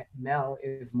white male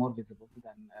is more visible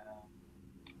than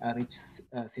a rich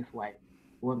cis white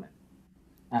woman.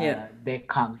 There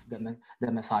comes the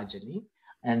misogyny,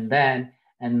 and then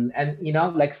and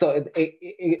so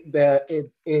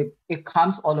it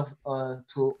comes all of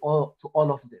to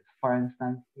all of this. For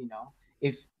instance,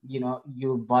 if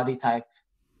your body type,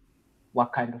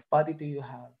 what kind of body do you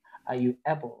have? Are you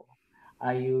able?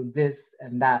 Are you this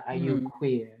and that? Are you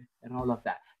queer and all of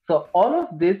that? So all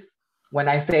of this, when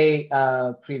I say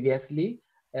previously,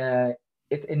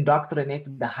 it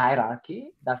indoctrinates the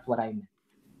hierarchy. That's what I meant.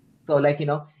 So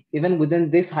even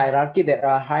within this hierarchy, there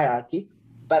are hierarchy,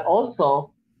 but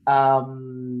also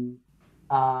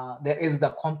there is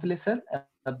the complicit,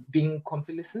 being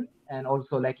complicit, and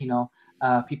also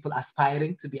people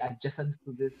aspiring to be adjacent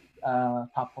to this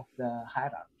top of the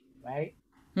hierarchy, right?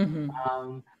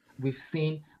 We've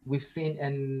seen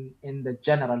in the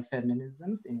general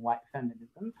feminisms, in white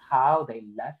feminism, how they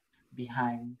left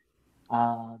behind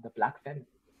the black feminism.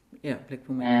 Yeah, black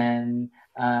women.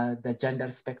 And the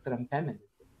gender spectrum feminism,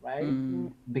 right?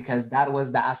 Because that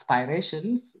was the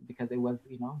aspirations, because it was,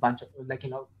 bunch of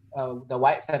the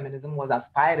white feminism was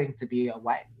aspiring to be a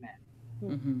white man,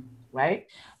 right?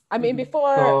 I mean,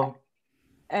 before,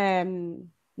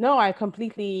 no, I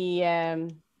completely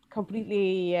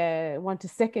want to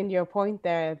second your point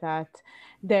there, that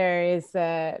there is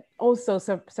also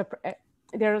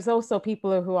there's also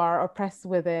people who are oppressed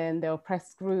within the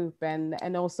oppressed group, and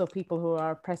also people who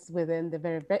are oppressed within the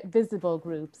very visible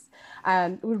groups.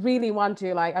 And we really want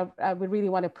to we really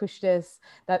want to push this,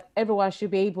 that everyone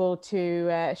should be able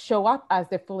to show up as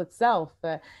their full self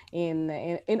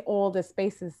in all the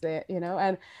spaces,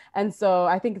 and so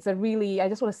I think I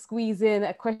just want to squeeze in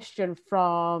a question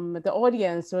from the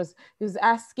audience who's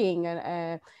asking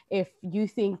if you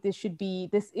think this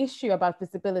issue about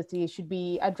visibility should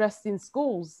be addressed in schools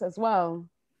as well.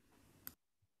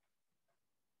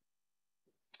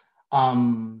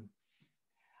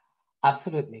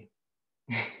 Absolutely.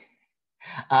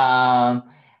 As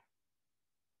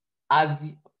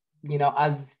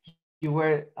you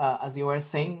were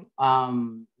saying,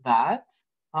 that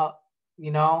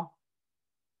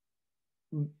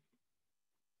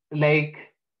like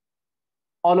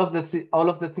all of the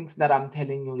things that I'm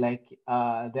telling you,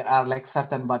 there are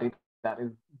certain body that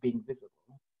is being visible.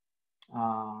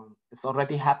 It's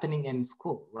already happening in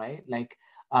school, right?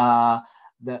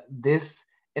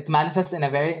 It manifests in a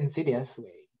very insidious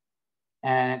way,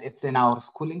 and it's in our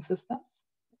schooling system.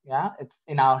 Yeah, it's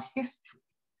in our history,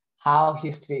 how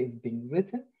history is being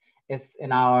written. It's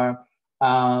in our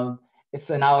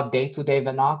day-to-day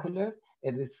vernacular.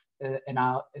 It is in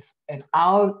our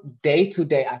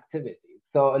day-to-day activities.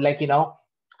 So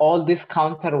all this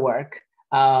counter work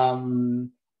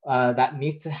that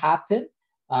needs to happen,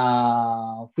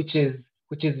 which is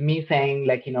me saying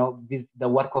the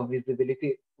work of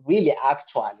visibility really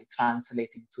actually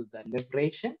translating to the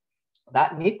liberation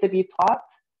that needs to be taught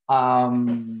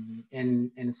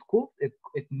in schools.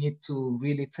 It needs to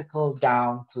really trickle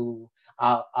down to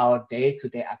our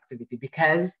day-to-day activity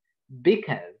because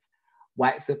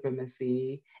white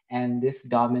supremacy and this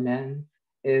dominance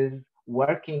is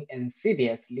working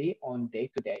insidiously on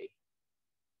day-to-day.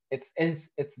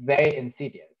 It's very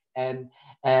insidious, and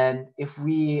if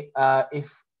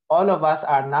all of us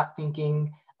are not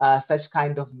thinking such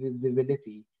kind of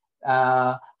visibility,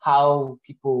 how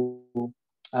people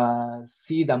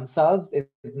see themselves is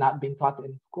not being taught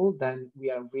in school, then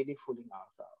we are really fooling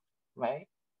ourselves, right?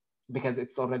 Because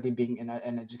it's already being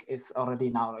it's already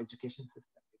in our education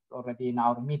system, it's already in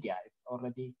our media, it's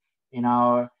already in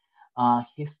our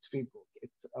history book,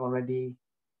 it's already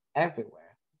everywhere.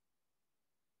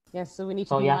 Yes, so we need to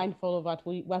So be yeah. mindful of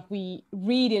what we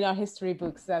read in our history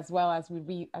books, as well as we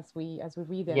read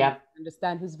them, Yeah.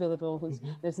 understand who's visible,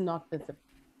 who's not visible.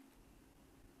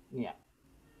 Yeah,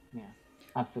 yeah,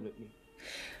 absolutely.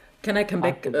 Can I come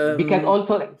back? Because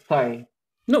also, sorry.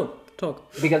 No, talk.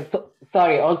 Because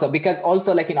sorry, also because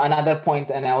also like another point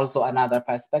and also another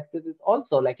perspective is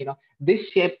also like this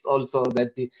shapes also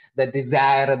the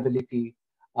desirability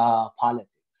politics,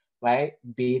 right?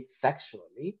 Be it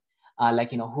sexually,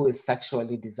 like who is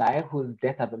sexually desired, who is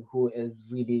dateable, who is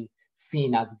really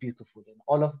seen as beautiful in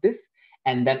all of this.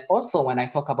 And then also when I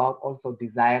talk about also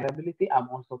desirability, I'm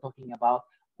also talking about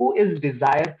who is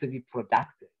desired to be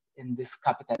productive in this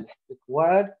capitalistic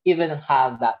world, even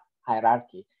have that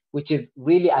hierarchy, which is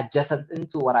really adjacent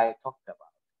into what I talked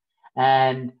about.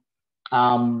 And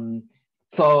um,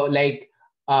 so like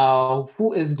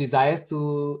who is desired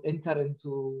to enter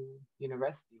into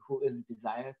university, who is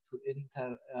desired to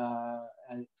enter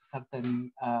a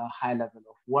certain high level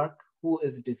of work, who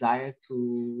is desired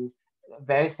to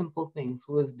very simple things,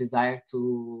 who is desired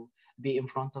to be in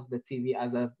front of the TV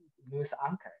as a news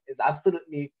anchor, is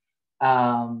absolutely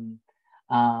um,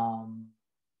 um,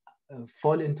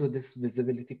 fall into this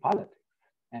visibility politics,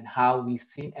 and how we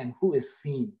seen and who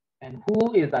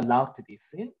is allowed to be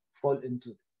seen fall into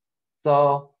this.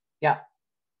 So yeah.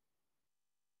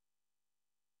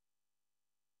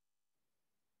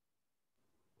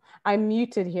 I'm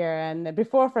muted here, and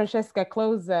before Francesca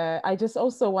closes, I just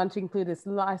also want to include this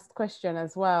last question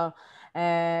as well,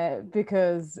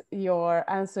 because your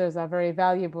answers are very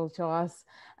valuable to us,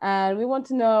 and we want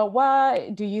to know, why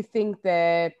do you think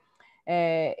that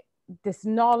this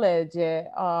knowledge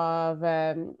of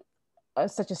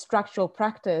such a structural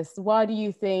practice, where do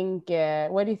you think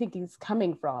it's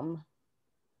coming from?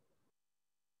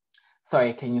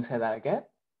 Sorry, can you say that again?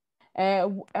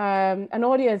 An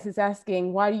audience is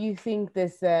asking, why do you think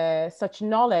this such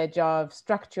knowledge of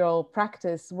structural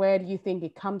practice, where do you think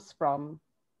it comes from?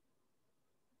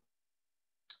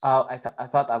 Oh, I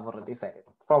thought I've already said it.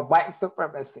 From white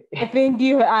supremacy. I think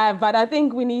you have, but I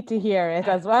think we need to hear it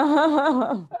as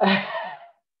well.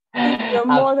 You're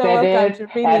more I've than said welcome it to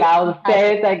really and I'll unpack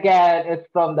say it. it again. It's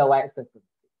from the white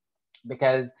supremacy,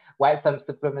 because white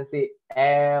supremacy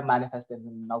manifests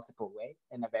in multiple ways,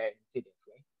 in a very insidious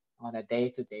way, on a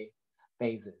day-to-day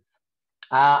basis.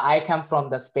 I come from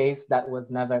the space that was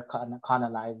never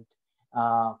colonized,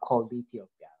 called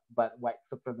Ethiopia, but white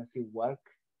supremacy work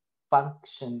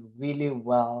functioned really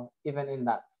well even in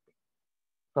that space.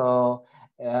 So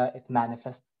it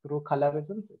manifests through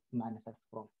colorism, it manifests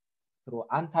through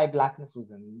anti-blackness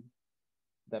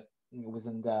the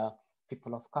within the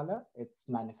people of color. It's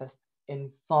manifest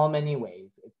in so many ways.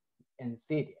 It's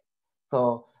insidious.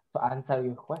 So to answer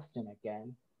your question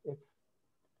again, it's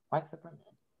white supremacy.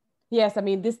 Yes, I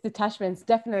mean, this detachment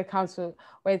definitely comes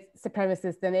with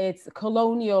supremacists and its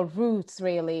colonial roots,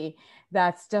 really,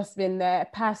 that's just been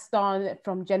passed on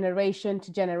from generation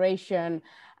to generation.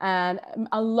 And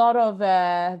a lot of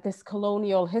this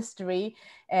colonial history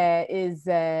is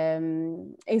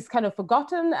kind of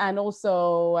forgotten, and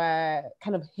also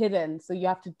kind of hidden. So you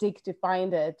have to dig to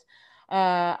find it.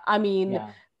 I mean, Yeah.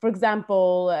 For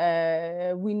example,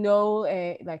 we know,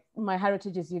 like, my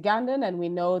heritage is Ugandan, and we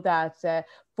know that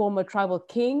former tribal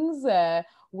kings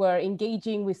were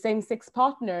engaging with same-sex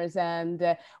partners,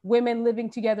 and women living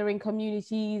together in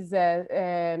communities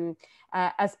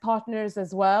as partners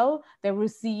as well. They were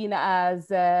seen as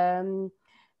kind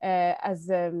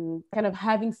of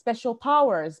having special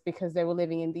powers because they were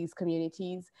living in these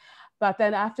communities. But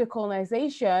then after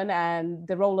colonization and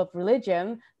the role of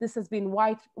religion, this has been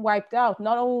wiped out,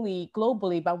 not only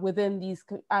globally, but within these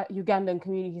Ugandan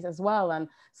communities as well. And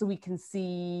so we can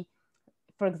see,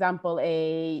 for example,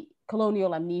 a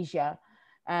colonial amnesia,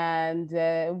 and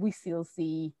we still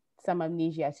see some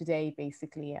amnesia today,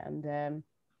 basically. And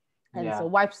And so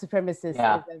white supremacist is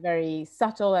a very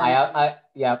subtle and I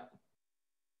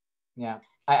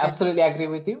absolutely agree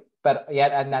with you. But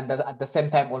and at the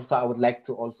same time, also I would like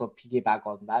to also piggyback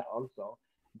on that also,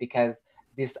 because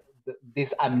this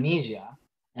amnesia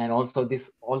and also this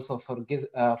also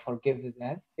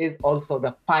forgiveness is also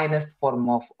the finest form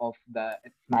of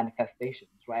its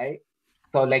manifestations, right?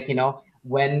 So like, you know,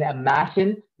 when a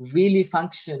machine really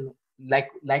function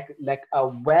like a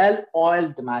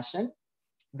well-oiled machine,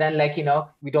 then like, you know,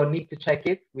 we don't need to check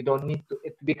it. We don't need to,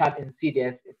 it's become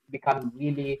insidious. It's become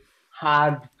really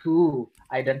hard to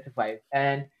identify.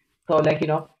 And so like, you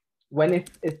know, when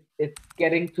it's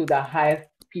getting to the highest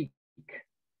peak,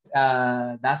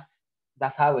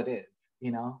 that's how it is,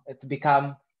 you know, it's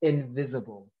become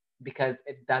invisible because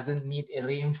it doesn't need a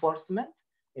reinforcement.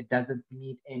 It doesn't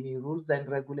need any rules and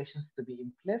regulations to be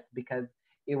in place because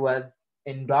it was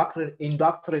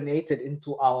indoctrinated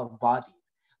into our bodies.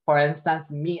 For instance,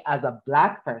 me as a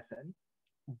Black person,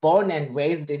 born and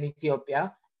raised in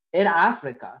Ethiopia, in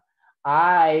Africa,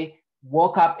 I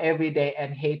woke up every day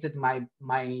and hated my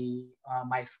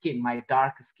skin, my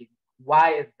dark skin.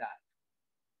 Why is that?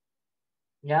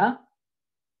 Yeah,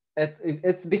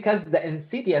 it's because the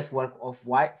insidious work of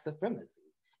white supremacy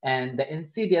and the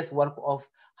insidious work of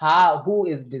who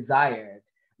is desired,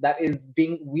 that is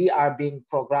being we are being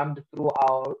programmed through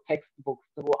our textbooks,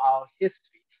 through our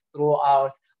history, through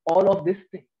our all of these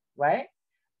things, right?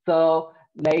 So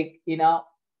like, you know,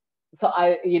 so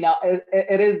I, you know,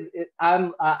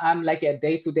 I'm like a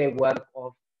day-to-day work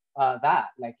of that.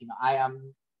 Like, you know, I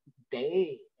am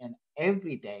day and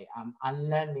every day I'm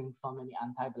unlearning so many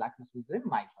anti-blackness within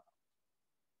myself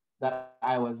that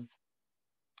I was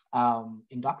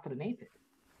indoctrinated.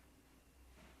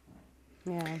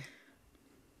 Yeah.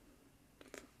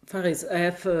 Faris, I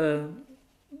have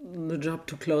the job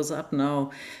to close up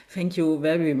now. Thank you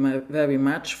very, very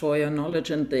much for your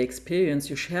knowledge and the experience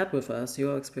you shared with us,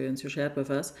 your experience you shared with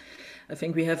us. I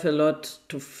think we have a lot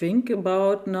to think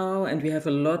about now, and we have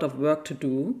a lot of work to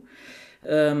do.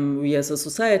 We as a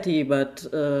society, but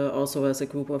also as a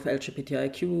group of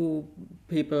LGBTIQ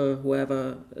people,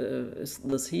 whoever is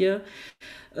this here.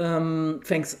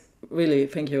 Thanks. Really,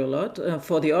 thank you a lot.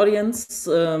 For the audience,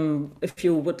 if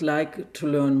you would like to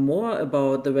learn more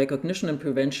about the recognition and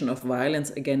prevention of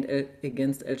violence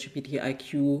against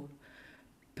LGBTIQ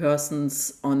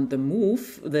persons on the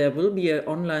move, there will be an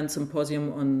online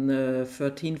symposium on the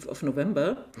 13th of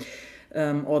November.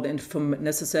 All the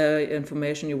necessary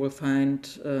information you will find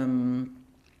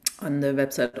on the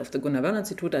website of the Gunda Werner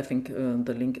Institute. I think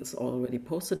the link is already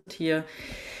posted here.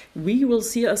 We will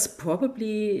see us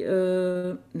probably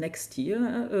next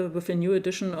year with a new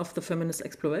edition of the Feminist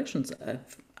Explorations.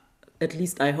 At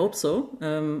least I hope so.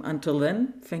 Until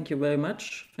then, thank you very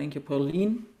much. Thank you,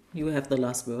 Pauline. You have the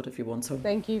last word if you want so.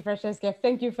 Thank you, Francesca.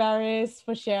 Thank you, Faris,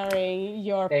 for sharing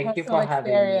your Thank you personal for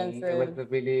experiences. having me. It was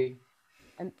really...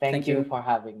 And thank you for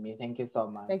having me. Thank you so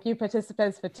much. Thank you,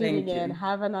 participants, for tuning in.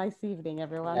 Have a nice evening,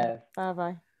 everyone. Yes.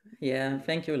 Bye-bye. Yeah,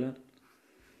 thank you a lot.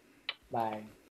 Bye.